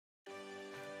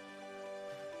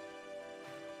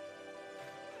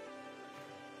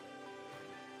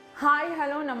Hi,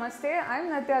 hello, namaste. I'm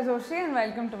Natya Joshi and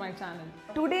welcome to my channel.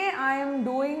 Today I am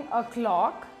doing a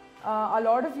clock. A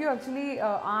lot of you actually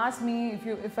asked me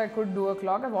if I could do a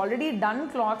clock. I've already done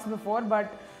clocks before,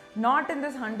 but not in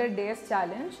this 100 days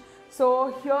challenge.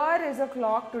 So here is a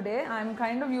clock today. I'm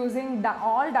kind of using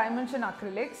all dimension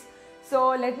acrylics. So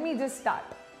let me just start.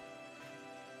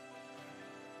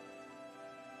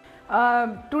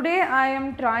 Today I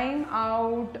am trying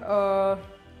out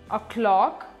a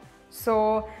clock.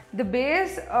 So the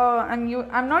base,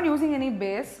 I'm not using any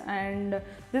base, and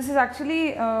this is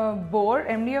actually board,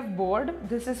 MDF board.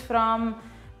 This is from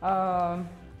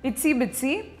Itsy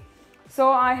Bitsy. So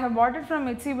I have bought it from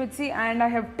Itsy Bitsy and I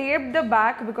have taped the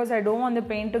back because I don't want the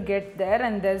paint to get there,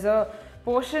 and there's a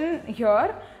portion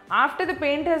here. After the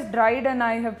paint has dried and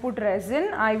I have put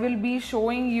resin, I will be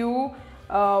showing you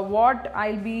what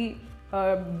I'll be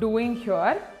doing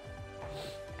here.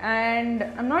 And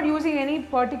I'm not using any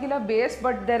particular base,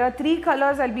 but there are three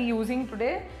colors I'll be using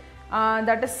today.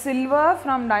 That is silver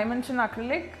from Dimension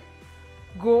Acrylic,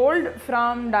 gold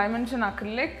from Dimension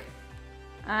Acrylic,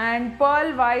 and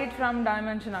pearl white from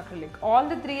Dimension Acrylic. All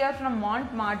the three are from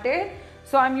Montmartre.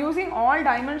 So I'm using all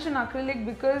Dimension Acrylic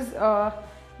because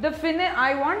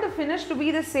I want the finish to be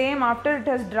the same after it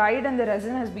has dried and the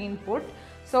resin has been put.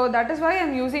 So that is why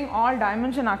I'm using all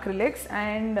Dimension Acrylics.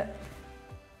 And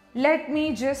let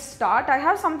me just start. I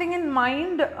have something in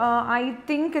mind. I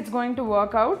think it's going to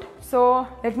work out. So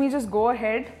let me just go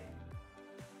ahead.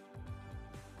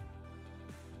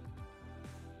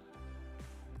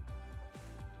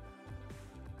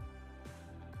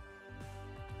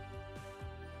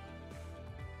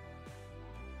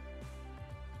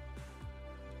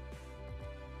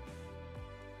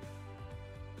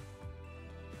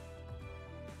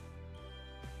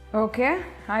 Okay,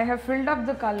 I have filled up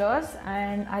the colors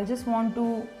and I just want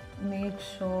to make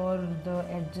sure the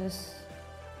edges,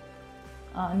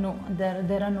 no,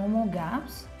 there are no more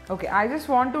gaps. Okay, I just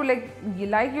want to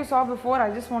like you saw before,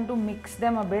 I just want to mix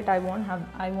them a bit. I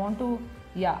want to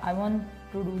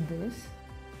do this.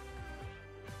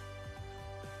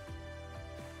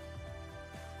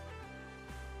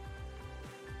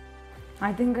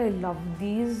 I think I love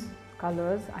these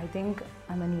colors. I think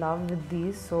I'm in love with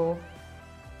these. So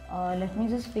let me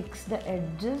just fix the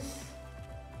edges.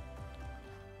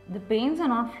 The paints are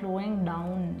not flowing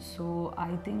down, so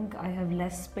I think I have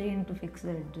less paint to fix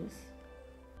the edges.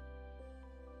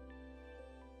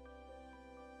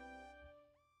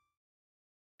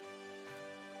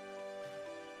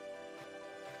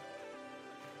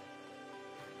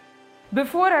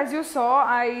 Before, as you saw,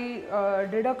 I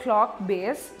did a clock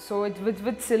base, so it's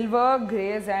with silver,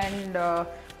 greys and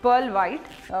pearl white,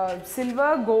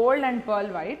 silver, gold and pearl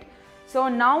white. So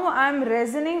now I'm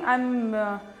resining,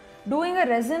 I'm doing a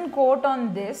resin coat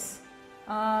on this.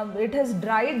 It has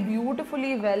dried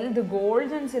beautifully well. The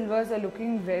golds and silvers are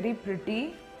looking very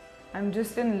pretty. I'm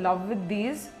just in love with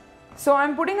these. So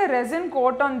I'm putting a resin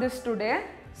coat on this today.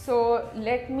 So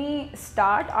let me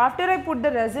start. After I put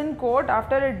the resin coat,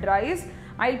 after it dries,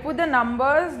 I'll put the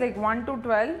numbers like 1 to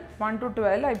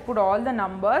 12. I put all the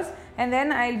numbers and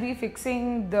then I'll be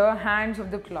fixing the hands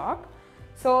of the clock.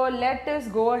 So let us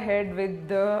go ahead with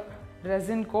the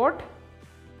resin coat.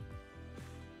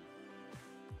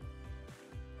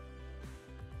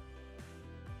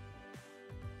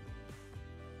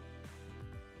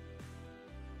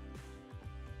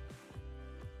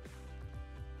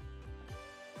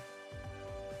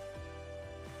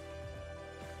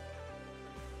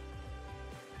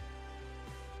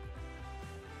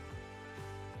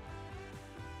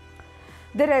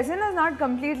 The resin is not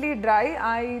completely dry.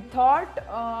 I thought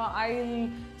I'll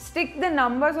stick the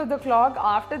numbers of the clock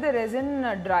after the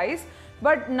resin dries,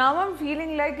 but now I'm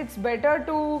feeling like it's better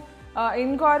to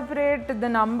incorporate the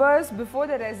numbers before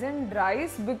the resin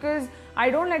dries, because I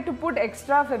don't like to put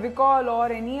extra Fevicol or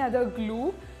any other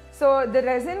glue. So the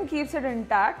resin keeps it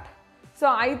intact. So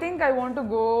I think I want to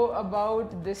go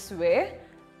about this way.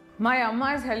 My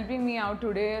amma is helping me out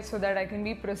today so that I can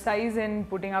be precise in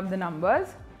putting up the numbers.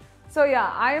 So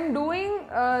yeah, I am doing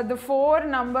the 4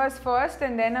 numbers first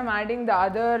and then I'm adding the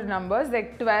other numbers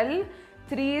like 12,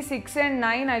 3, 6 and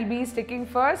 9 I'll be sticking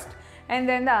first and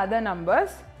then the other numbers.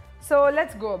 So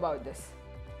let's go about this.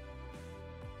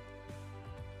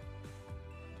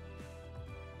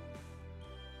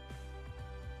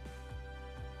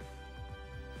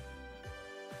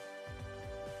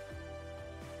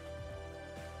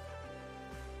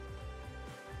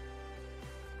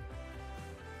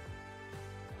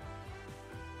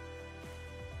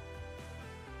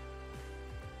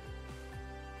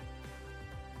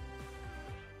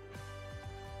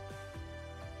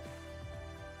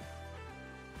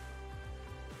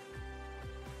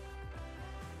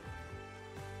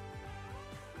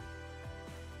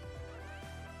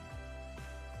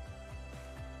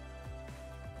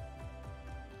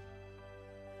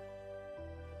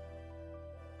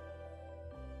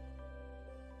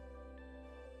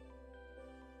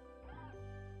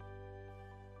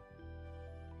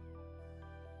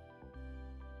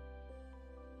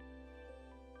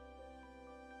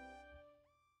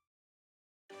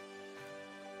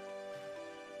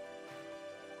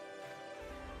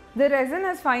 The resin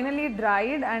has finally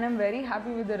dried and I'm very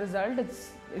happy with the result.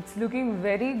 It's looking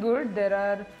very good.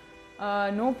 There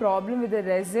are no problem with the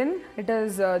resin. It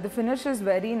is the finish is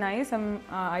very nice.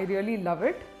 I really love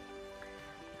it.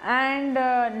 And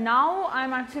now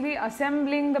I'm actually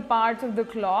assembling the parts of the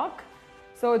clock.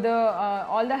 So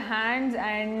all the hands,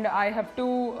 and I have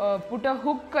to put a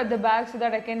hook at the back so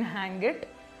that I can hang it.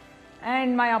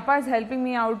 And my appa is helping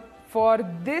me out for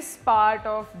this part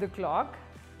of the clock.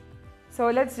 So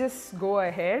let's just go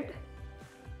ahead.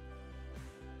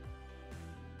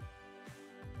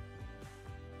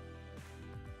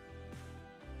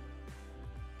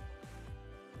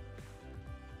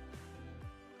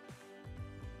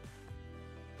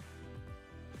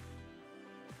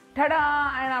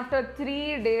 Ta-da! And after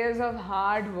 3 days of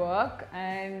hard work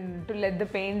and to let the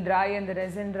paint dry and the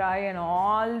resin dry and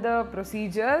all the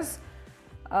procedures,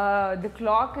 the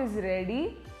clock is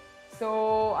ready.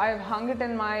 So I've hung it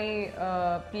in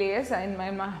my place, in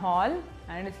my hall,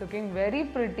 and it's looking very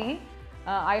pretty.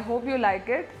 I hope you like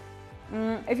it.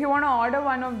 If you want to order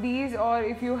one of these, or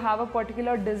if you have a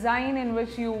particular design in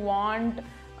which you want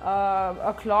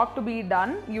a clock to be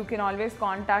done, you can always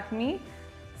contact me.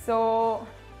 So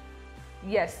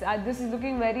yes, this is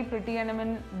looking very pretty,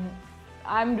 and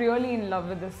I'm really in love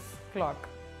with this clock.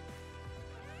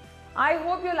 I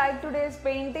hope you liked today's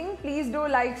painting. Please do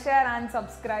like, share and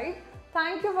subscribe.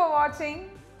 Thank you for watching.